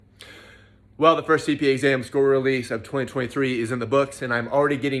Well, the first CPA exam score release of 2023 is in the books, and I'm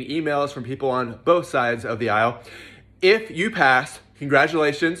already getting emails from people on both sides of the aisle. If you pass,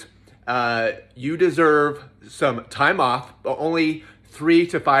 congratulations. You deserve some time off, only 3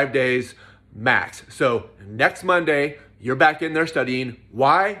 to 5 days max. So next Monday, you're back in there studying.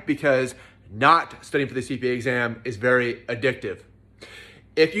 Why? Because not studying for the CPA exam is very addictive.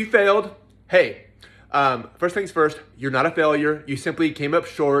 If you failed, hey, first things first, you're not a failure. You simply came up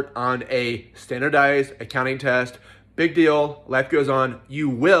short on a standardized accounting test. Big deal, life goes on. You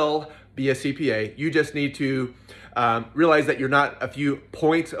will be a CPA. You just need to realize that you're not a few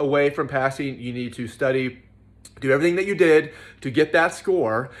points away from passing. You need to study, do everything that you did to get that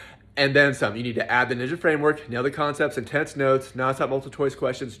score, and then some. You need to add the Ninja framework, nail the concepts, intense notes, nonstop multiple choice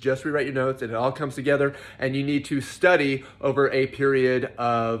questions, just rewrite your notes, and it all comes together. And you need to study over a period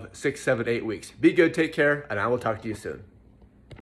of 6, 7, 8 weeks. Be good, take care, and I will talk to you soon.